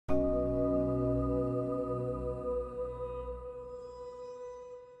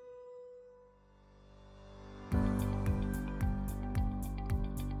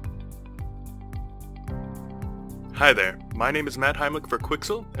Hi there, my name is Matt Heimlich for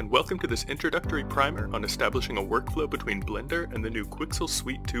Quixel, and welcome to this introductory primer on establishing a workflow between Blender and the new Quixel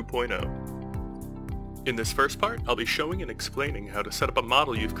Suite 2.0. In this first part, I'll be showing and explaining how to set up a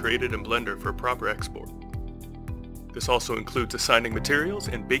model you've created in Blender for proper export. This also includes assigning materials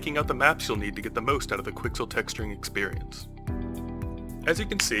and baking out the maps you'll need to get the most out of the Quixel texturing experience. As you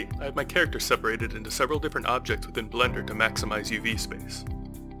can see, I have my character separated into several different objects within Blender to maximize UV space.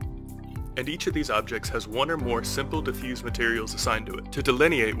 And each of these objects has one or more simple diffuse materials assigned to it to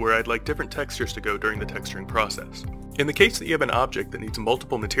delineate where I'd like different textures to go during the texturing process. In the case that you have an object that needs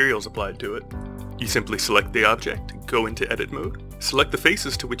multiple materials applied to it, you simply select the object, go into edit mode, select the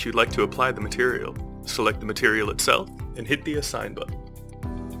faces to which you'd like to apply the material, select the material itself, and hit the assign button.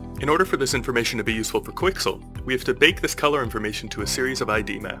 In order for this information to be useful for Quixel, we have to bake this color information to a series of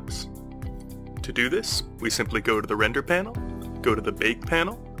ID maps. To do this, we simply go to the render panel, go to the bake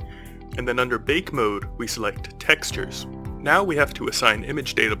panel, and then under bake mode, we select textures. Now we have to assign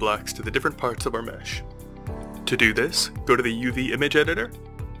image data blocks to the different parts of our mesh. To do this, go to the UV image editor,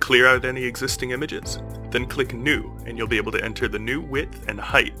 clear out any existing images, then click new, and you'll be able to enter the new width and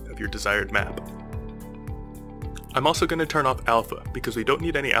height of your desired map. I'm also going to turn off alpha because we don't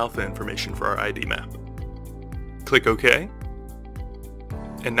need any alpha information for our ID map. Click OK,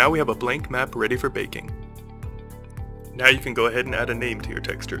 and now we have a blank map ready for baking. Now you can go ahead and add a name to your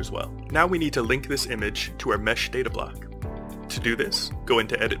texture as well. Now we need to link this image to our mesh data block. To do this, go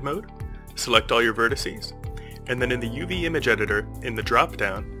into edit mode, select all your vertices, and then in the UV image editor, in the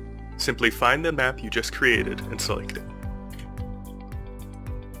drop-down, simply find the map you just created and select it.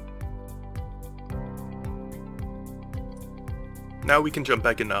 Now we can jump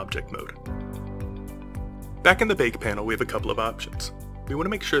back into object mode. Back in the bake panel, we have a couple of options. We want to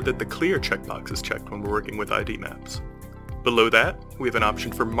make sure that the clear checkbox is checked when we're working with ID maps. Below that, we have an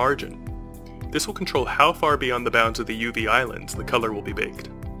option for margin. This will control how far beyond the bounds of the UV islands the color will be baked.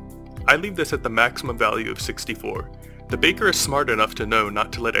 I leave this at the maximum value of 64. The baker is smart enough to know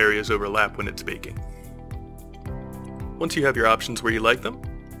not to let areas overlap when it's baking. Once you have your options where you like them,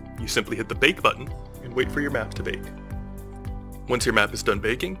 you simply hit the bake button and wait for your map to bake. Once your map is done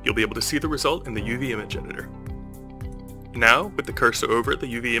baking, you'll be able to see the result in the UV image editor. Now, with the cursor over the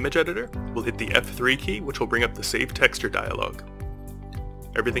UV image editor, we'll hit the F3 key, which will bring up the Save Texture dialog.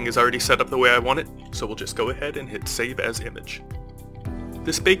 Everything is already set up the way I want it, so we'll just go ahead and hit Save as Image.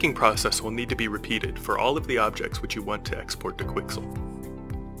 This baking process will need to be repeated for all of the objects which you want to export to Quixel.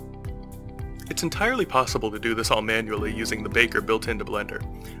 It's entirely possible to do this all manually using the baker built into Blender,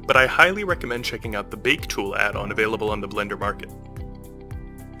 but I highly recommend checking out the Bake Tool add-on available on the Blender market.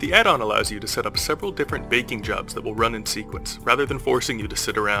 The add-on allows you to set up several different baking jobs that will run in sequence, rather than forcing you to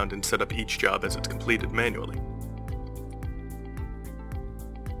sit around and set up each job as it's completed manually.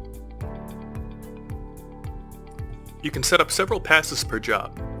 You can set up several passes per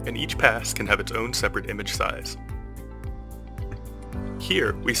job, and each pass can have its own separate image size.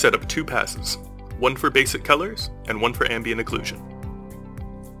 Here, we set up two passes, one for basic colors and one for ambient occlusion.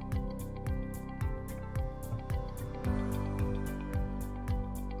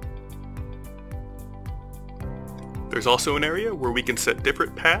 There's also an area where we can set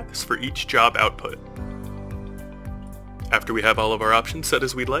different paths for each job output. After we have all of our options set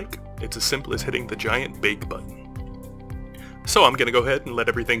as we'd like, it's as simple as hitting the giant bake button. So I'm going to go ahead and let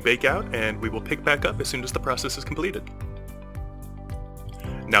everything bake out, and we will pick back up as soon as the process is completed.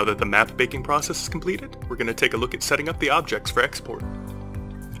 Now that the map baking process is completed, we're going to take a look at setting up the objects for export.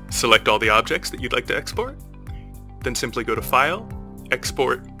 Select all the objects that you'd like to export, then simply go to File,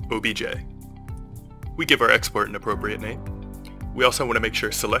 Export, OBJ. We give our export an appropriate name. We also want to make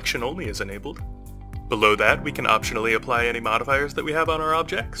sure selection only is enabled. Below that, we can optionally apply any modifiers that we have on our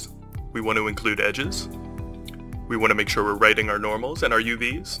objects. We want to include edges. We want to make sure we're writing our normals and our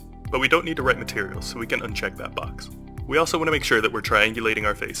UVs, but we don't need to write materials, so we can uncheck that box. We also want to make sure that we're triangulating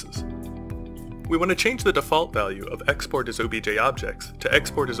our faces. We want to change the default value of export as OBJ objects to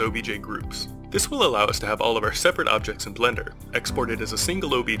export as OBJ groups. This will allow us to have all of our separate objects in Blender exported as a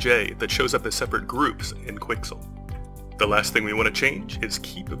single OBJ that shows up as separate groups in Quixel. The last thing we want to change is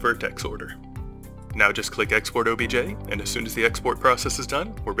keep vertex order. Now just click Export OBJ, and as soon as the export process is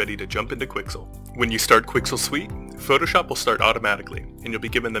done, we're ready to jump into Quixel. When you start Quixel Suite, Photoshop will start automatically, and you'll be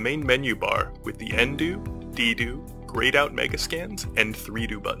given the main menu bar with the Undo, Dedo, Grayed Out Megascans, and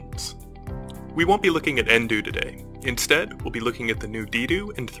 3Do buttons. We won't be looking at Undo today. Instead, we'll be looking at the new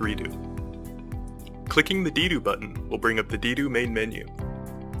Dedo and 3Do. Clicking the Dedo button will bring up the Dedo main menu.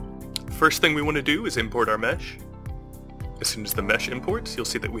 First thing we want to do is import our mesh. As soon as the mesh imports, you'll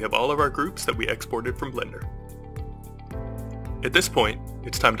see that we have all of our groups that we exported from Blender. At this point,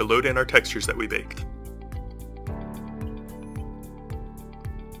 it's time to load in our textures that we baked.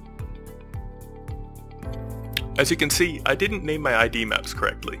 As you can see, I didn't name my ID maps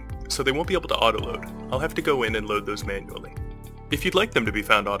correctly, so they won't be able to auto-load. I'll have to go in and load those manually. If you'd like them to be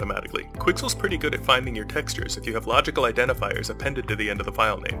found automatically, Quixel's pretty good at finding your textures if you have logical identifiers appended to the end of the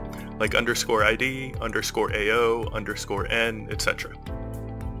file name, like _ID, _AO, _N, etc.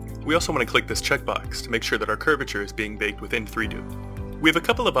 We also want to click this checkbox to make sure that our curvature is being baked within 3Do. We have a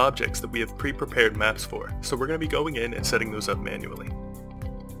couple of objects that we have pre-prepared maps for, so we're going to be going in and setting those up manually.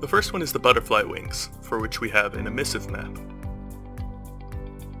 The first one is the butterfly wings, for which we have an emissive map.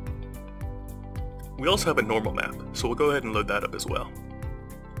 We also have a normal map, so we'll go ahead and load that up as well.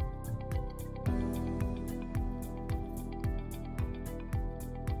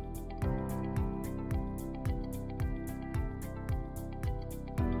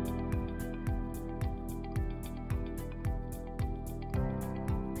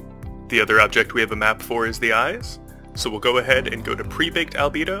 The other object we have a map for is the eyes, so we'll go ahead and go to pre-baked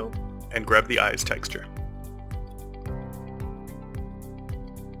albedo and grab the eyes texture.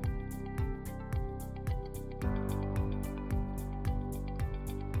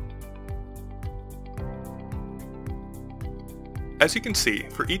 As you can see,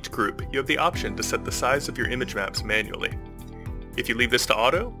 for each group, you have the option to set the size of your image maps manually. If you leave this to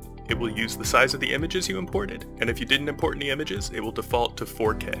auto, it will use the size of the images you imported, and if you didn't import any images, it will default to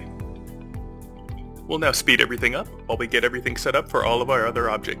 4K. We'll now speed everything up while we get everything set up for all of our other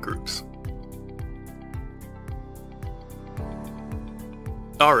object groups.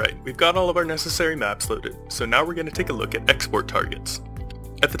 Alright, we've got all of our necessary maps loaded, so now we're going to take a look at export targets.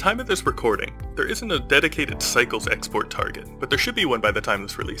 At the time of this recording, there isn't a dedicated cycles export target, but there should be one by the time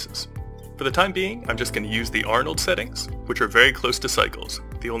this releases. For the time being, I'm just going to use the Arnold settings, which are very close to cycles,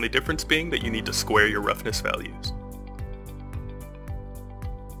 the only difference being that you need to square your roughness values.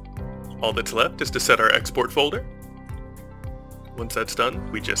 All that's left is to set our export folder. Once that's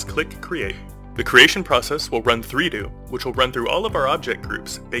done, we just click Create. The creation process will run 3Do, which will run through all of our object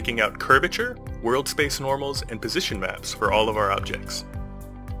groups, baking out curvature, world space normals, and position maps for all of our objects.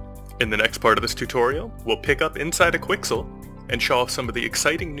 In the next part of this tutorial, we'll pick up inside a Quixel and show off some of the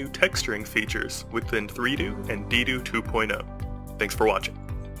exciting new texturing features within 3Do and DDO 2.0. Thanks for watching.